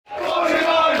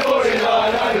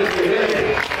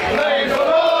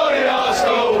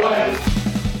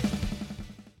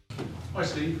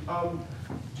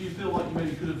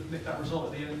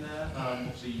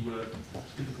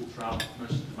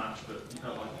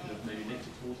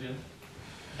towards the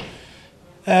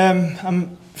end?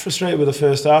 I'm frustrated with the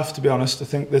first half, to be honest. I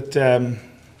think that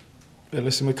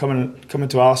listen, we're coming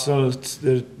to Arsenal.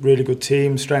 They're a really good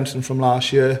team, strengthened from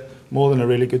last year, more than a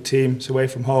really good team. It's away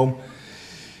from home.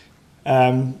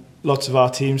 Lots of our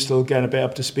teams still getting a bit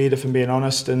up to speed, if I'm being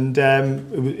honest. And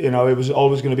it was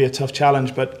always going to be a tough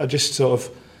challenge. But I just sort of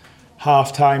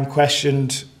half-time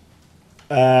questioned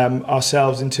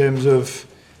ourselves in terms of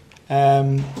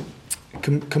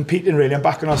competing really and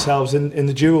backing ourselves in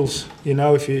the duels. You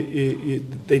know, if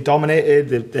they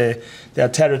dominated, they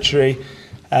had territory.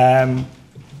 And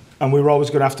we were always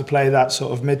going to have to play that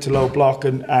sort of mid to low block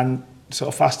and sort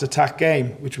of fast attack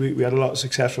game, which we had a lot of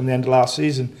success from the end of last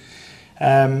season.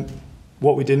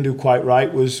 What we didn't do quite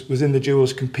right was in the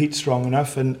duels compete strong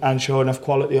enough and show enough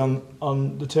quality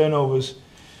on the turnovers.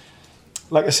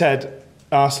 Like I said,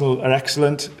 Arsenal are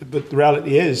excellent, but the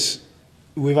reality is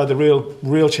we've had a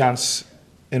real chance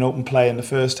in open play in the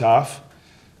first half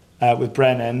with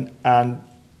Brennan, and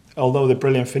although they're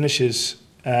brilliant finishes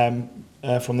from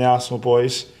the Arsenal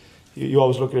boys, you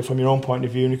always look at it from your own point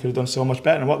of view and you could have done so much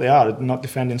better. And what they are not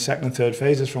defending second and third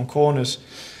phases from corners.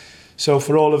 So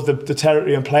for all of the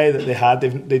territory and play that they had,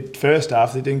 they first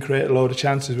half they didn't create a load of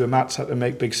chances where Matt's had to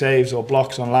make big saves or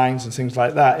blocks on lines and things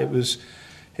like that. It was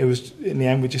in the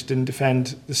end we just didn't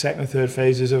defend the second and third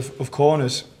phases of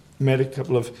corners. We made a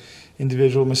couple of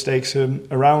individual mistakes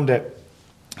around it.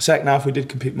 Second half we did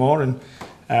compete more and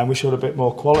we showed a bit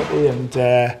more quality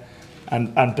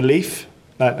and belief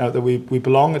that we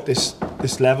belong at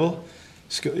this level.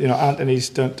 You know, Anthony's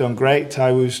done great,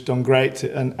 Taiwo's done great,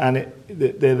 and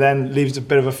it then leaves a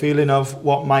bit of a feeling of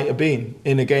what might have been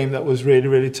in a game that was really,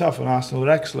 really tough, and Arsenal were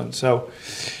excellent. So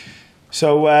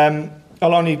I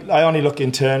only look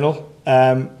internal.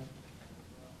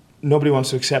 Nobody wants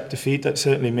to accept defeat. That's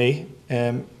certainly me.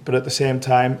 But at the same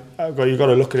time, you've got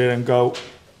to look at it and go,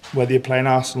 whether you're playing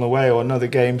Arsenal away or another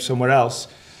game somewhere else,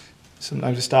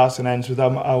 sometimes it starts and ends with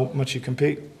how much you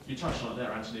compete. You touched on it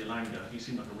there, Anthony Elanga. He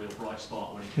seemed like a real bright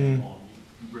spark when he came on.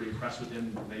 You really impressed with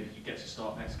him. Maybe he gets to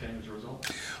start next game as a result.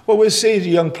 Well, we'll see a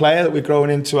young player that we're growing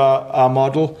into our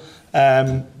model.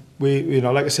 Like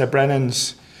I said,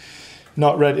 Brennan's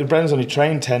not ready. Brennan's only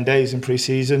trained 10 days in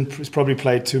pre-season. He's probably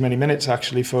played too many minutes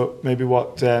actually for maybe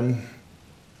what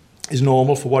is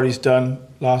normal for what he's done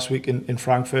last week in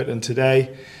Frankfurt and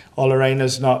today.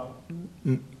 Olarena's not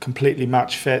completely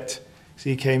match fit. So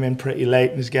he came in pretty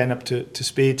late and is getting up to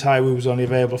speed. Taiwo was only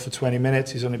available for 20 minutes.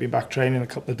 He's only been back training a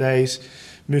couple of days.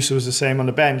 Musa was the same on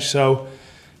the bench. So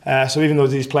even though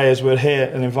these players were here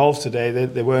and involved today,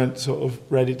 they weren't sort of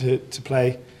ready to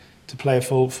play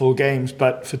full games.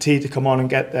 But for T to come on and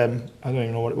get them, I don't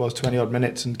even know what it was, 20 odd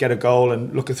minutes and get a goal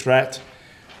and look a threat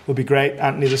would be great.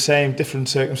 Anthony the same, different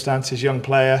circumstances, young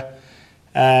player.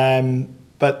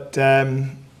 But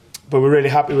we're really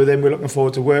happy with him. We're looking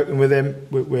forward to working with him.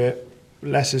 We're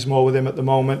less is more with him at the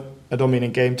moment. I don't mean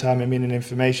in game time, I mean in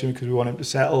information, because we want him to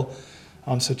settle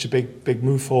on such a big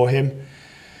move for him.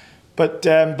 But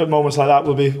moments like that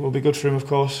will be good for him, of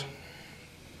course.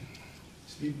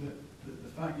 Steve, the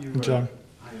fact you were the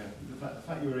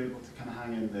fact you were able to kind of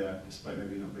hang in there despite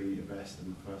maybe not being your best in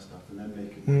the first half and then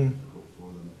make it more difficult for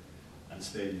them and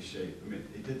stay in your shape. I mean,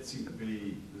 it did seem to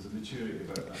be there's a maturity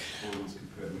about that performance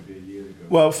compared to maybe a year ago.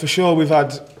 Well, for sure it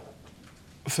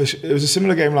was a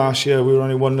similar game last year. We were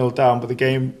only 1-0 down, but the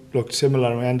game looked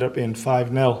similar and we ended up being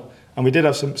 5-0. And we did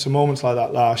have some moments like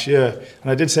that last year.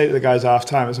 And I did say to the guys half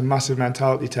time, it was a massive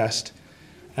mentality test.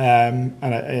 And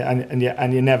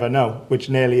you never know, which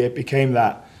nearly it became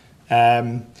that.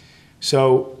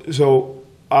 So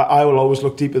I will always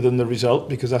look deeper than the result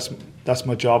because that's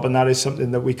my job, and that is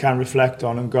something that we can reflect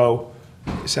on and go,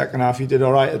 second half you did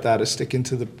all right at that, sticking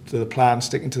to the plan,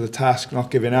 sticking to the task,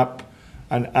 not giving up.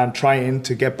 And trying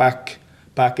to get back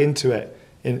into it.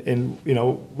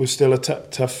 We're still a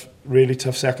really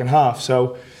tough second half.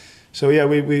 So yeah,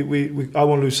 I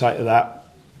won't lose sight of that.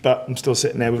 But I'm still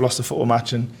sitting there. We've lost a football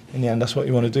match, and in the end, that's what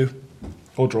you want to do,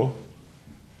 or draw.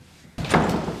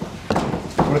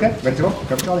 Okay, ready to go?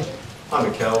 Go for Charlie. Hi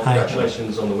Mikel,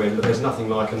 congratulations on the win, but there's nothing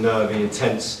like a nervy,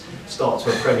 intense start to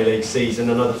a Premier League season.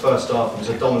 I know the first half was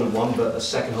a dominant one, but the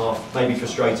second half maybe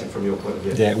frustrating from your point of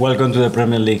view. Yeah, welcome to the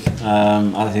Premier League.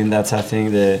 I think that's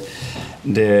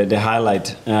the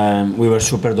highlight. We were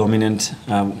super dominant.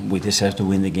 We deserved to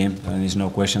win the game. There's no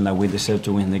question that we deserved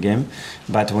to win the game.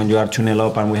 But when you are 2-0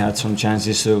 up and we had some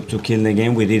chances to kill the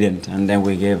game, we didn't. And then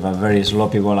we gave a very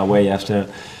sloppy ball away after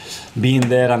being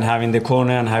there and having the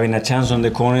corner and having a chance on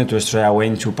the corner to stray away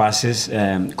in 2 passes,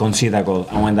 concede a goal.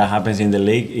 And when that happens in the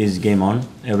league, it's game on.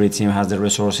 Every team has the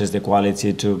resources, the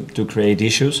quality to create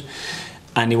issues.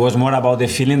 And it was more about the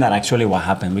feeling than actually what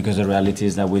happened, because the reality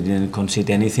is that we didn't concede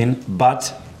anything.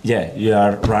 But yeah, you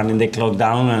are running the clock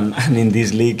down, and in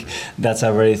this league, that's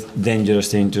a very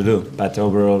dangerous thing to do. But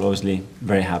overall, obviously,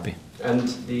 very happy. And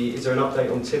is there an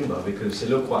update on Timber? Because it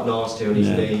looked quite nasty on his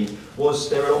knee.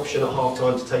 Was there an option at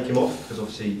half-time to take him off? Because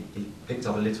obviously he picked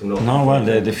up a little knock. No, well,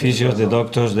 the physios, the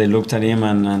doctors, they looked at him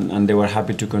and they were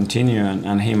happy to continue,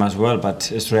 and him as well. But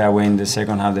straight away in the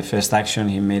second half, the first action,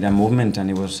 he made a movement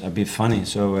and it was a bit funny.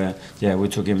 So yeah, we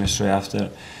took him straight after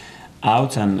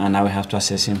out, and now we have to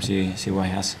assess him, see what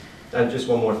he has. And just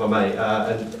one more, if I may.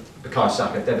 And Bukayo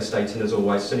Saka, devastating as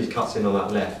always. As soon as he cuts in on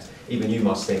that left, even you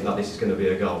must think that this is going to be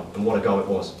a goal, and what a goal it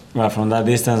was. Well, from that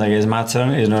distance against Matson,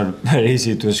 it's not very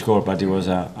easy to score, but it was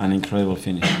an incredible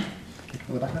finish.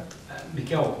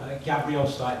 Mikel, Gabriel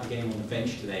started the game on the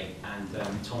bench today, and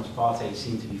Thomas Partey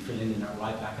seemed to be filling in at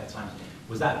right back at times.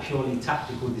 Was that a purely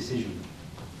tactical decision?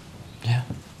 Yeah,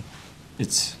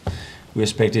 we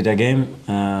expected a game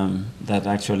that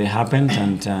actually happened,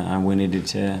 and we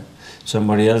needed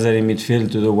somebody else there in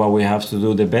midfield to do what we have to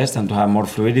do the best, and to have more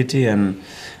fluidity and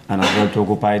as well to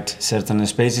occupy certain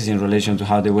spaces in relation to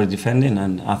how they were defending,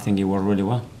 and I think it worked really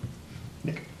well.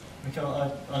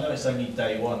 Mikel, I know it's only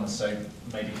day one, so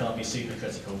maybe can't be super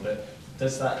critical, but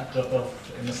does that drop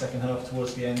off in the second half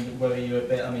towards the end? Worry you a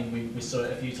bit? I mean, we saw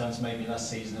it a few times maybe last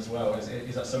season as well.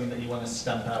 Is that something that you want to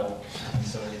stamp out?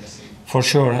 This season? For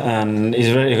sure, and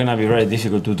it's going to be very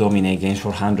difficult to dominate games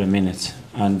for 100 minutes,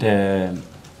 and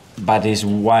but it's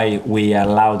why we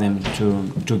allow them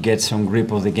to get some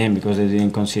grip of the game, because they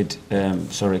didn't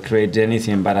create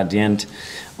anything, but at the end,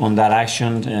 on that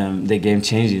action, the game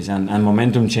changes and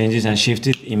momentum changes and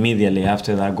shifted immediately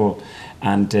after that goal,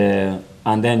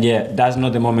 and then yeah, that's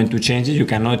not the moment to change it. You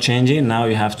cannot change it. Now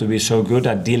you have to be so good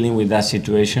at dealing with that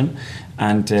situation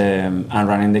and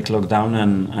running the clock down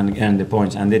and earn the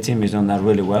points. And the team has done that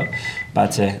really well.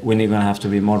 But we're going to have to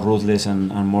be more ruthless and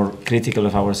more critical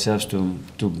of ourselves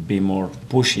to be more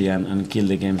pushy and kill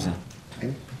the games.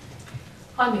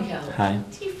 Hi, Mikel. Hi.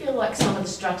 Do you feel like some of the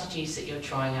strategies that you're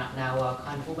trying out now are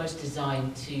kind of almost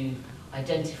designed to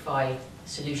identify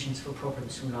solutions for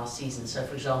problems from last season? So,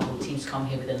 for example, teams come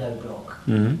here with a low block.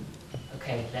 Mm-hmm.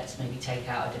 Okay, let's maybe take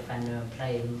out a defender and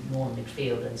play more in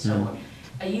midfield and so on.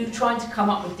 Are you trying to come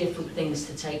up with different things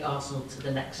to take Arsenal to the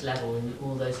next level in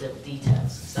all those little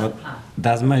details? Is that the plan?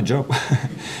 That's my job,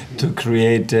 to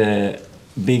create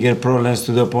bigger problems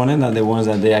to the opponent than the ones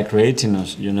that they are creating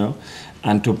us,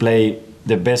 and to play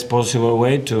the best possible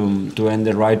way to earn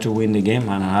the right to win the game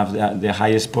and have the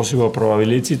highest possible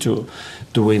probability to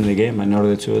win the game. In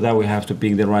order to do that, we have to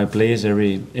pick the right players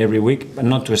every week, but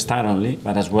not to start only,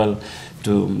 but as well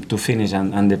to finish.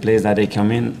 And the players that they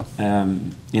come in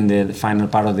the final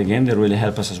part of the game, they really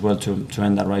help us as well to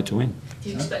earn that right to win. Do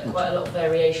you expect quite a lot of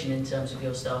variation in terms of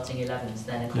your starting 11s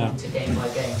then, according to game by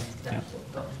game?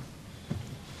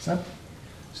 Sam?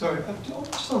 Sorry,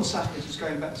 just on Saka, just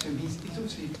going back to him, he's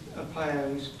obviously a player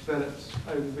who's developed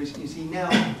over recent years.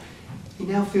 He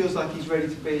now feels like he's ready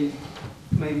to be,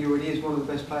 maybe already is one of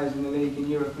the best players in the league in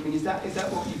Europe. I mean, is that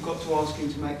what you've got to ask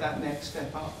him to make that next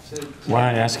step up? What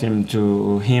I ask him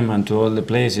and to all the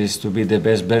players is to be the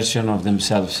best version of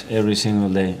themselves every single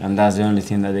day, and that's the only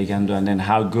thing that they can do. And then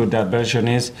how good that version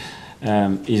is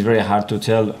very hard to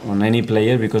tell on any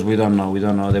player, because we don't know. We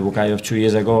don't know the Bukayo of 2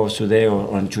 years ago, or today,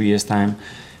 or in 2 years' time,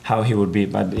 how he would be.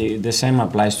 But the same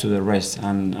applies to the rest,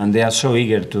 and they are so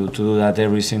eager to do that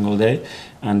every single day.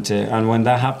 And when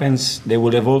that happens, they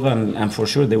will evolve, and for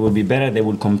sure they will be better. They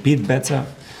will compete better,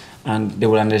 and they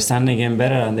will understand the game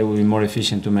better, and they will be more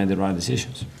efficient to make the right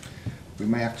decisions. We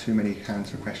may have too many hands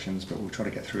for questions, but we'll try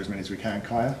to get through as many as we can.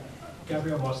 Kaya?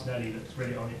 Gabriel Martinelli looks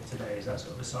really on it today. Is that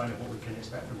sort of a sign of what we can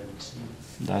expect from him this season?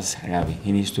 That's Gabi.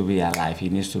 He needs to be alive. He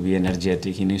needs to be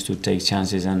energetic. He needs to take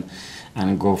chances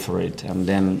and go for it. And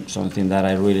then something that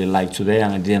I really like today,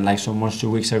 and I didn't like so much 2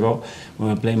 weeks ago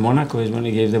when we played Monaco, is when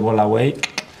he gave the ball away,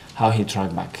 how he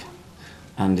tracked back.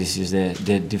 And this is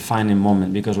the defining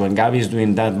moment, because when Gabi is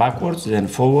doing that backwards, then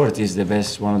forward is the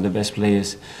best, one of the best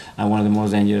players and one of the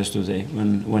most dangerous today.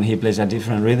 When he plays a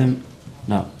different rhythm,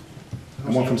 no.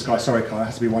 And one from Sky. Sorry, Kyle, it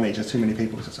has to be one each. There's too many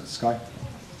people. Sky.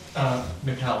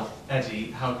 Mikel,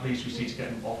 Eddie, how pleased were you to get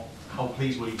him off? How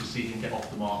pleased were you to see him get off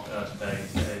the mark today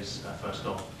for his first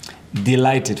goal?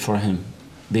 Delighted for him,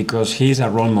 because he's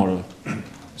a role model.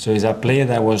 So he's a player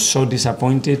that was so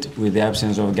disappointed with the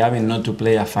absence of Gabi not to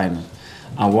play a final.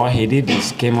 And what he did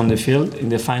is came on the field in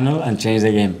the final and changed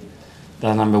the game.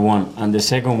 That's number one. And the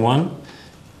second one,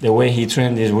 the way he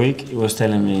trained this week, he was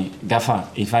telling me, Gaffer,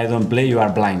 if I don't play, you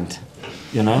are blind.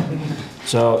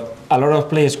 So a lot of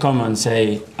players come and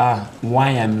say, why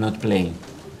I'm not playing?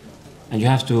 and you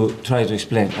have to try to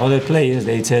explain. Other players,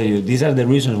 they tell you, these are the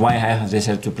reasons why I have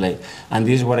deserved to play, and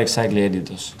this is what exactly Eddie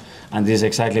does. And this is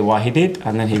exactly what he did,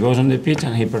 and then he goes on the pitch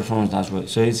and he performs that way.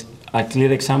 So it's a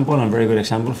clear example and very good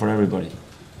example for everybody.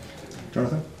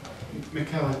 Jonathan?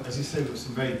 Mikel, as you said, it was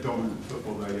some very dominant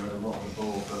football there, you had a lot of the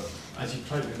ball, but as you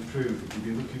try to improve, would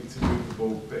you be looking to move the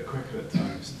ball a bit quicker at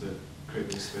times to create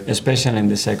this space? Especially in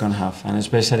the second half, and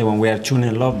especially when we are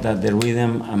tuning up that the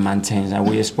rhythm maintains. And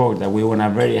we spoke that we want a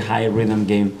very high rhythm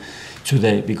game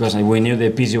today, because we knew the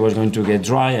pitch was going to get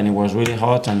dry and it was really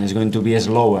hot and it's going to be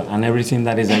slower, and everything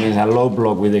that is against a low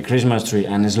block with the Christmas tree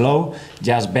and slow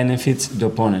just benefits the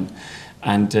opponent,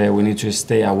 and we need to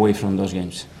stay away from those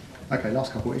games. Okay,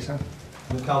 last couple, what you saying?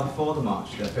 Mikel, before the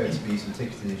match there appeared to be some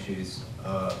ticketing issues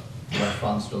where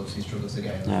fans struggled to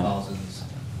get in, thousands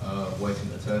waiting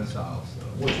at the turnstiles.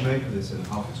 What do you make of this and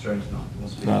how frustrating it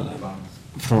must be for the fans?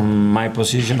 From my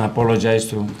position, I apologize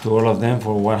to all of them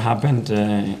for what happened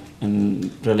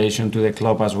in relation to the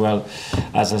club as well.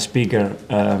 As a speaker,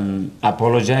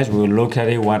 apologize. We will look at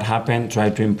it, what happened,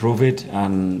 try to improve it,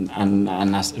 and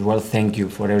as well, thank you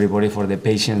for everybody for the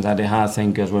patience that they had.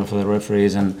 Thank you as well for the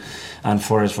referees and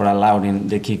Forest for allowing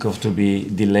the kickoff to be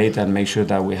delayed and make sure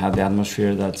that we had the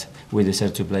atmosphere that we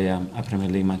deserve to play a Premier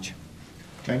League match.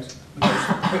 James? Just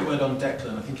a quick word on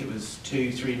Declan. I think it was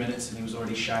 2-3 minutes and he was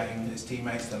already shouting at his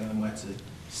teammates, telling them where to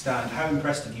stand. How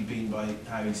impressed have you been by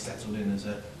how he's settled in as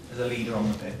a leader on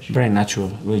the pitch? Very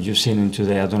natural. You've seen him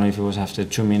today. I don't know if it was after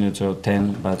 2 minutes or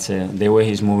 10, but the way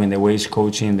he's moving, the way he's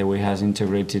coaching, the way he has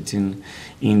integrated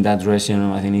in that dressing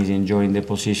room, I think he's enjoying the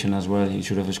position as well. He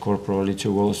should have scored probably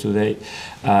 2 goals today.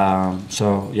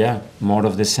 So yeah, more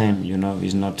of the same. You know,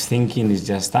 he's not thinking, he's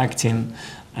just acting.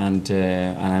 And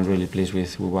I'm really pleased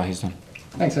with what he's done.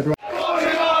 Thanks, everyone.